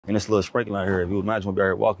And it's a little sprinkling out here. If you imagine we'll be out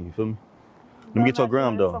here walking, you feel me? Let me get your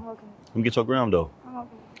gram though. Okay. Let me get your gram though. I'm okay.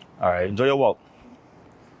 All right, enjoy your walk.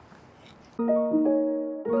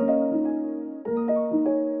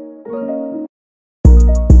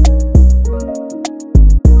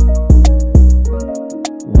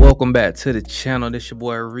 Welcome back to the channel. This your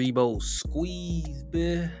boy Rebo Squeeze,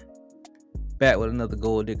 man. Back with another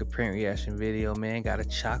Gold Digger print reaction video, man. Got a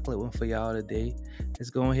chocolate one for y'all today. Let's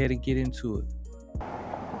go ahead and get into it.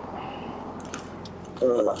 On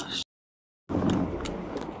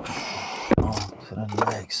to the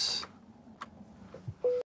next.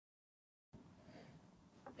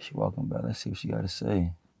 She walking by. Let's see what she got to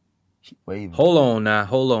say. She waving. Hold on now.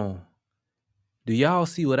 Hold on. Do y'all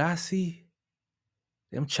see what I see?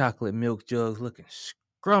 Them chocolate milk jugs looking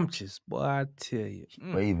scrumptious, boy, I tell you. She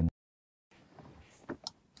waving.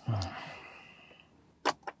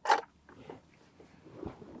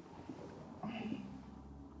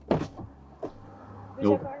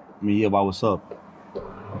 Yo, me here about what's up.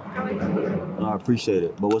 No, I appreciate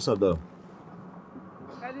it. But what's up though?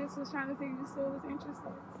 I just was trying to see if you still was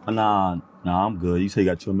interested. Nah, I'm good. You say you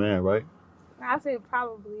got your man, right? I say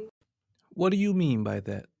probably. What do you mean by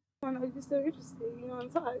that? I don't know if you're still interested. You know what I'm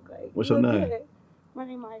talking like. What's your name? Good. My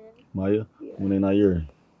name Maya. Maya? Yeah. When they not here.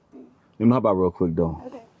 Let me hop out real quick though.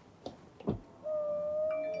 Okay.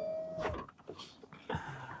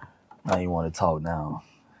 Now you want to talk now.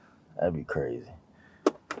 That'd be crazy.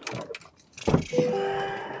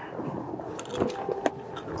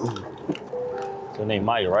 Your name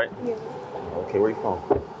Maya, right? Yeah. Okay, where you from?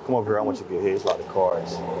 Come over here. I want you to get here. It's a lot of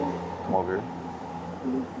cars. Come over here.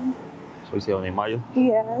 So you say your name Maya?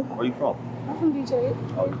 Yeah. Where you from? I'm from Detroit.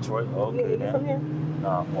 Oh, Detroit? Okay, Yeah, you then. from here?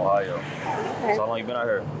 Nah, from Ohio. Okay. So how long you been out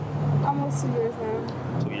here? Almost 2 years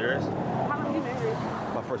now. 2 years? How long you been here?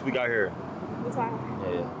 My first week out here. What's time?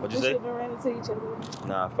 Yeah. What'd you We say? should have ran into each other.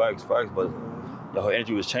 Nah, facts. But your whole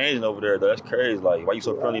energy was changing over there, though. That's crazy. Like, why you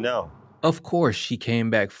so friendly now? Of course, she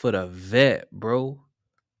came back for the vet, bro.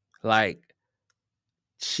 Like,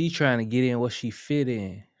 she trying to get in what she fit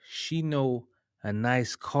in. She know a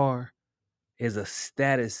nice car is a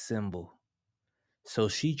status symbol. So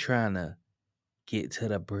she trying to get to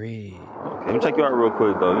the bread. Okay, let me check you out real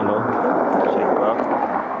quick, though, you know. Check you out.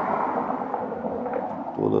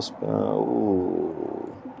 Do a little spin.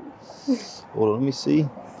 Ooh. Hold on, let me see.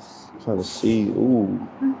 I'm trying to see. Ooh.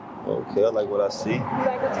 Okay, I like what I see. You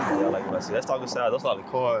like what you see? Yeah, I like what I see. Let's talk inside. Those are the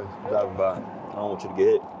cars driving by. I don't want you to get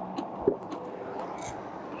hit.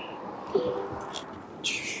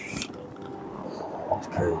 That's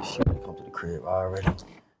crazy. She wanna come to the crib already.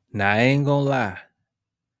 Now, I ain't gonna lie.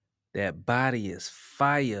 That body is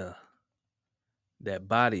fire. That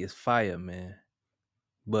body is fire, man.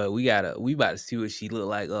 But we about to see what she look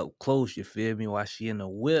like up close, you feel me, while she in the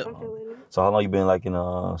whip. I'm feeling it. So how long you been like in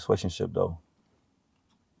a situationship though?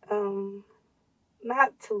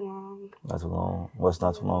 Not too long. Not too long. What's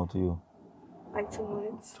not too long to you? Like 2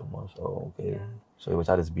 months. 2 months. Oh, okay. Yeah. So what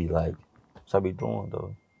I just be like, what's I be doing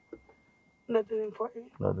though? Nothing important.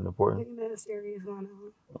 Nothing important. Nothing serious going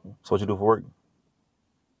on. So what you do for work?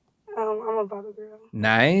 I'm a bottle girl.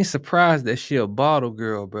 Now, I ain't surprised that she a bottle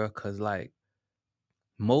girl, bro, because, like,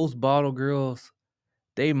 most bottle girls,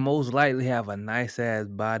 they most likely have a nice-ass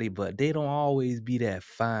body, but they don't always be that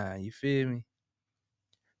fine, you feel me?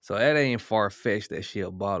 So that ain't far-fetched that she a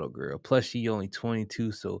bottle girl. Plus, she only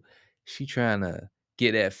 22, so she trying to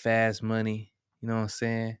get that fast money, you know what I'm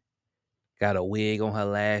saying? Got a wig on her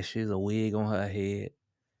lashes, a wig on her head.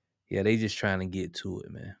 Yeah, they just trying to get to it,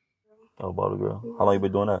 man. Oh, bottle girl. How long you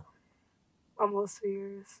been doing that? Almost 2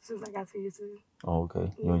 years since I got to YouTube. Oh,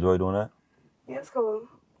 okay. You enjoy doing that? Yeah, it's cool.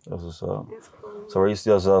 That's what's up. It's cool. So where you see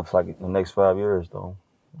yourself for like the next 5 years though?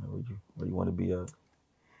 Where you want to be at?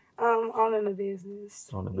 Owning a business.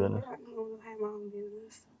 On the business? Yeah, I want to have my own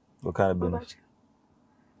business. What kind of What business? about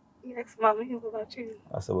you? You asked about me. What about you?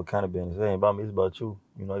 I said, what kind of business? It ain't about me, it's about you.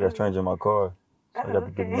 You know, I got a stranger in my car. So I got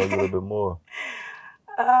to get to know you a little bit more.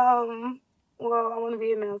 Well, I want to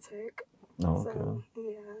be a nail tech. Oh, okay. So,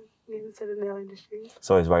 yeah, get into the nail industry.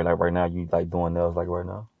 So it's right, like right now, you like doing nails like right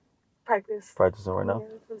now? Practice. Practicing right now?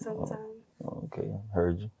 Yeah, for some time. Oh, okay,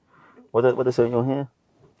 heard you. What they say in your hand?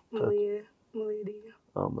 Malia D.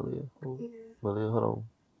 Oh, Malia. Oh, Yeah. Malia, hold on.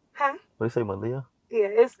 Huh? What they say, Malia? Yeah,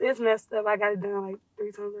 it's messed up. I got it done like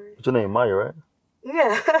 3 times already. What's your name, Maya, right?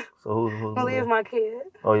 Yeah. So who's Malia's my kid.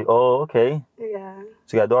 Oh, okay. Yeah.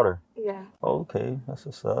 So you got a daughter? Yeah. Oh, okay, that's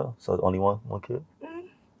what's up. So only one kid?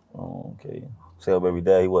 Mm-hmm. Oh, okay. So your baby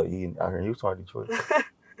daddy, he out here in Houston or Detroit?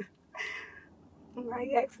 Why are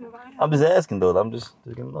you asking about him? I'm just asking though. I'm just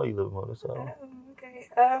getting to know you a little more. That's all. Okay.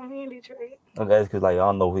 Me in Detroit. I'm asking because like I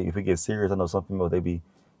don't know if we get serious. I know some people they be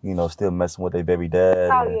you know, still messing with their baby dad.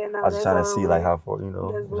 Oh, and yeah, no, I was just that's trying to all see, like, how far, you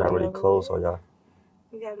know, That's was y'all really over close with. or y'all?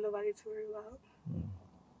 You have nobody to worry about.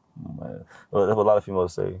 Man. Well, that's what a lot of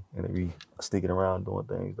females say, and they be sneaking around doing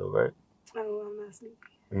things, though, right? Oh, I'm not sneaky.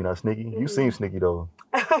 You're not sneaky? You seem sneaky, though.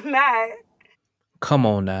 I'm not. Come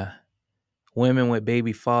on now. Women with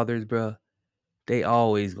baby fathers, bro, they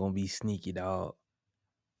always gonna be sneaky, dog.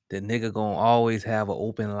 The nigga gonna always have an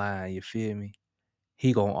open line, you feel me?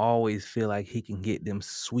 He gonna always feel like he can get them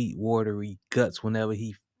sweet, watery guts whenever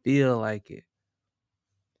he feel like it.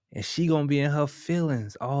 And she gonna be in her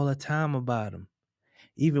feelings all the time about him,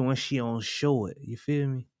 even when she don't show it, you feel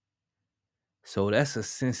me? So that's a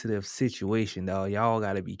sensitive situation, dog. Y'all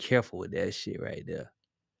gotta be careful with that shit right there.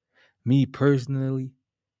 Me personally,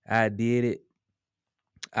 I did it.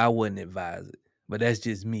 I wouldn't advise it. But that's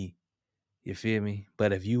just me. You feel me?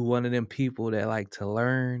 But if you one of them people that like to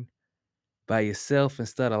learn by yourself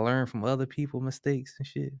instead of learn from other people's mistakes and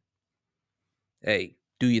shit, hey,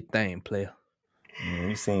 do your thing, player.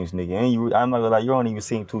 You seem sneaky. And I'm not gonna lie, you don't even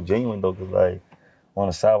seem too genuine, though, because, like, on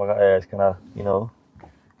the side, like, I asked, can I, you know,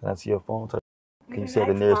 can I see your phone? Can you say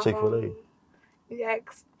the nearest Chick-fil-A? You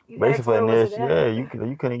asked Basically, for the where was nearest, it at? yeah,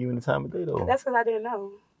 you couldn't give me the time of day, though. That's because I didn't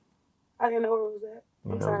know. I didn't know where it was at.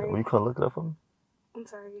 You I'm know, sorry. well, you couldn't look it up for me? I'm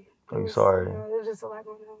sorry. Oh, you sorry? You know, it was just a lot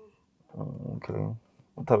going on. Okay.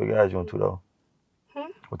 What type of guys you into, though?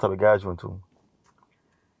 What type of guys you into?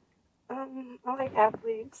 I like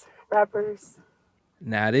athletes, rappers.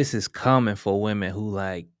 Now, this is common for women who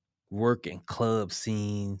like work in club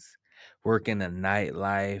scenes, work in the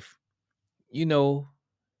nightlife. You know,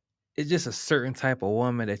 it's just a certain type of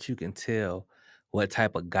woman that you can tell what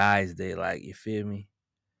type of guys they like. You feel me?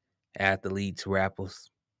 Athletes, rappers.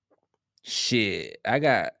 Shit, I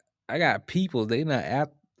got people. They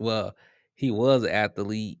not well. He was an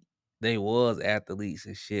athlete. They was athletes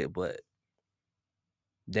and shit, but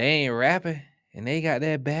they ain't rapping, and they got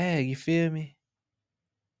that bag. You feel me?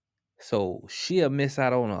 So she'll miss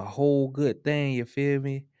out on a whole good thing. You feel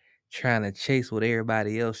me? Trying to chase what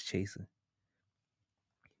everybody else chasing.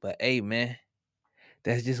 But hey, man,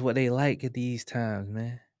 that's just what they like at these times,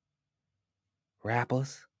 man.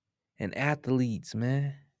 Rappers and athletes,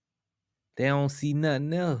 man. They don't see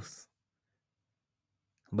nothing else.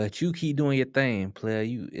 But you keep doing your thing,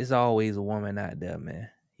 player. It's always a woman out there, man.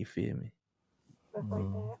 You feel me? Stuff like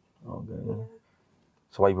that. Okay. Yeah.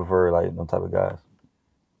 So why you prefer, like, them type of guys?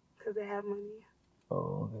 Because they have money.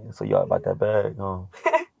 Oh, okay. So y'all about that bag, huh?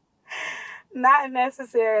 Not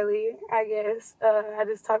necessarily, I guess. I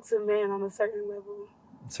just talk to men on a certain level.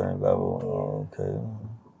 Certain level. Oh, okay.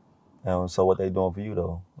 And so what they doing for you,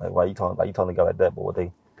 though? Like, why you talking? Like, you talking to a guy like that,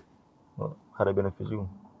 but how they benefit you?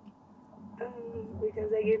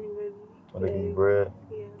 Because they give me money. When they give you bread?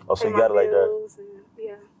 Yeah. Oh, so you got it like that? And,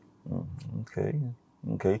 yeah.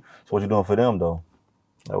 Okay. So what you doing for them, though?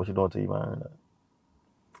 Like, what you doing till you earn that?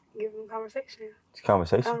 Give them conversation. It's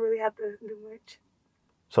conversation? I don't really have to do much.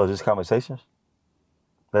 So just conversations?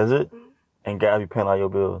 That's it? And guys be paying all your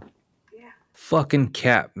bills? Yeah. Fucking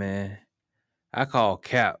cap, man. I call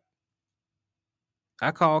cap,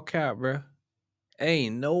 bro.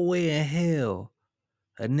 Ain't no way in hell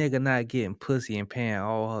a nigga not getting pussy and paying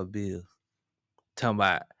all her bills. Talking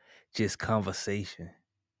about just conversation.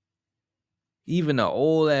 Even an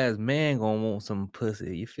old ass man gonna want some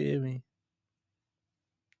pussy. You feel me?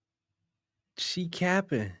 She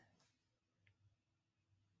capping.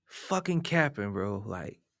 Fucking capping, bro.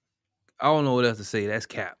 Like, I don't know what else to say. That's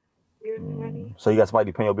cap. Give me money. So you got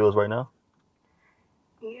somebody paying your bills right now?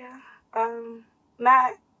 Yeah.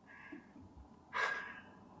 Not.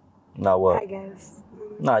 Not what? I guess.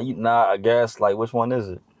 I guess. Like, which one is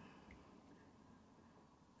it?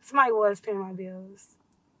 Somebody was paying my bills.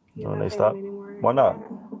 No, they stopped? Why not?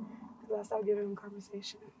 Because I stopped giving them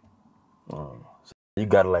conversation. So you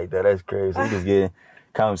got it like that. That's crazy. So you just getting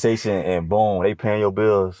conversation and boom, they paying your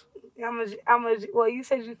bills. Well, you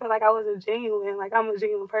said you felt like I wasn't genuine. Like, I'm a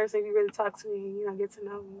genuine person. You really talk to me and, get to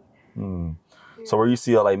know me. Yeah. So where you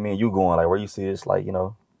see, like, me and you going? Like, where you see this, like,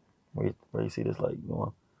 where you see this, like,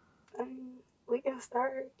 going? We can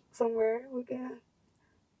start somewhere. We can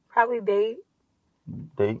probably date.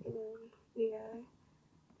 Date? Yeah.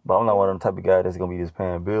 But I'm not one of them type of guy that's gonna be just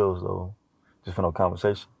paying bills, though. Just for no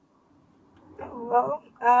conversation. Well,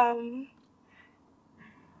 I'm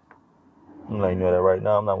letting you know that right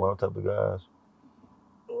now. I'm not one of them type of guys.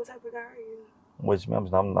 What type of guy are you? Which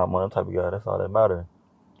means I'm not one of them type of guy. That's all that matters.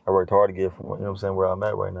 I worked hard to get from, where I'm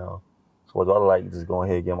at right now. So what do I like? Just go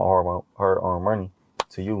ahead and get my hard-earned money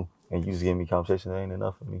to you, and you just give me conversation. That ain't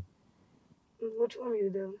enough for me. What you want me to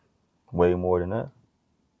do? Way more than that.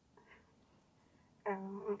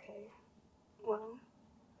 Oh, okay. Well,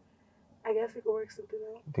 guess we could work something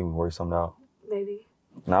out. I think we work something out. Maybe.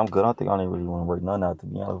 Nah, I'm good. I don't think I don't really want to work nothing out, to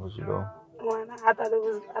be honest with you, though. Why not? I thought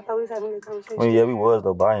we was having a good conversation. I mean, yeah, we was,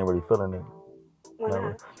 though, but I ain't really feeling it. Why Never.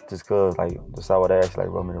 not? Just cause, like, the sour ass, like,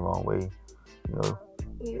 rub me the wrong way, you know.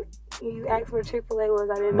 You asked where Chick-fil-A was.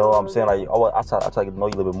 I didn't know. No, what I'm was saying, there. like, I tried to get to know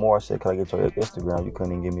you a little bit more. I said, can I get your Instagram? You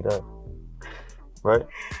couldn't even give me that. Right?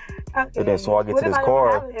 Okay. And then so I get What to if this I don't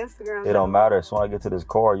car, have an Instagram? it don't matter. So when I get to this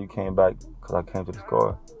car, you came back because I came to this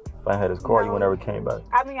car. If I ain't had this car, you would never came back.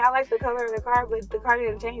 I mean, I like the color of the car, but the car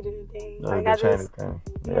didn't change anything. No, Like, you I didn't change just, anything.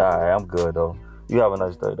 Yeah, all right, I'm good, though. You have a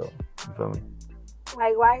nice day, though. You feel me?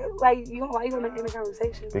 like, why you want to end the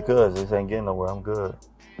conversation? Because this ain't getting nowhere. I'm good.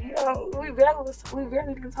 You know, we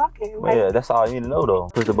barely been talking. Well, yeah, that's all you need to know, though.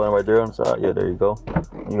 Push the button right there on the side. Yeah, there you go.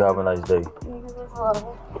 You have a nice day.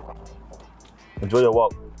 Enjoy your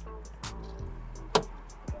walk.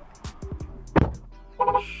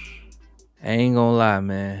 I ain't gonna lie,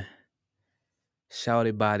 man.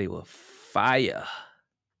 Shawty body was fire.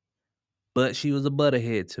 But she was a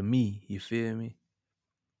butterhead to me, you feel me?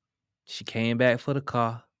 She came back for the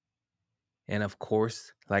car. And of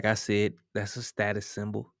course, like I said, that's a status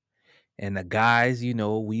symbol. And the guys, you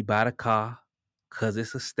know, we buy the car because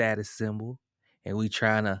it's a status symbol. And we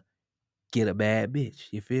trying to get a bad bitch,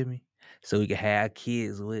 you feel me? So we can have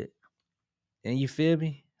kids with. And you feel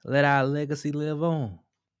me? Let our legacy live on.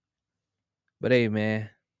 But hey, man,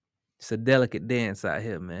 it's a delicate dance out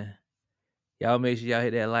here, man. Y'all make sure y'all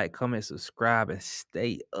hit that like, comment, subscribe, and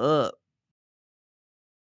stay up.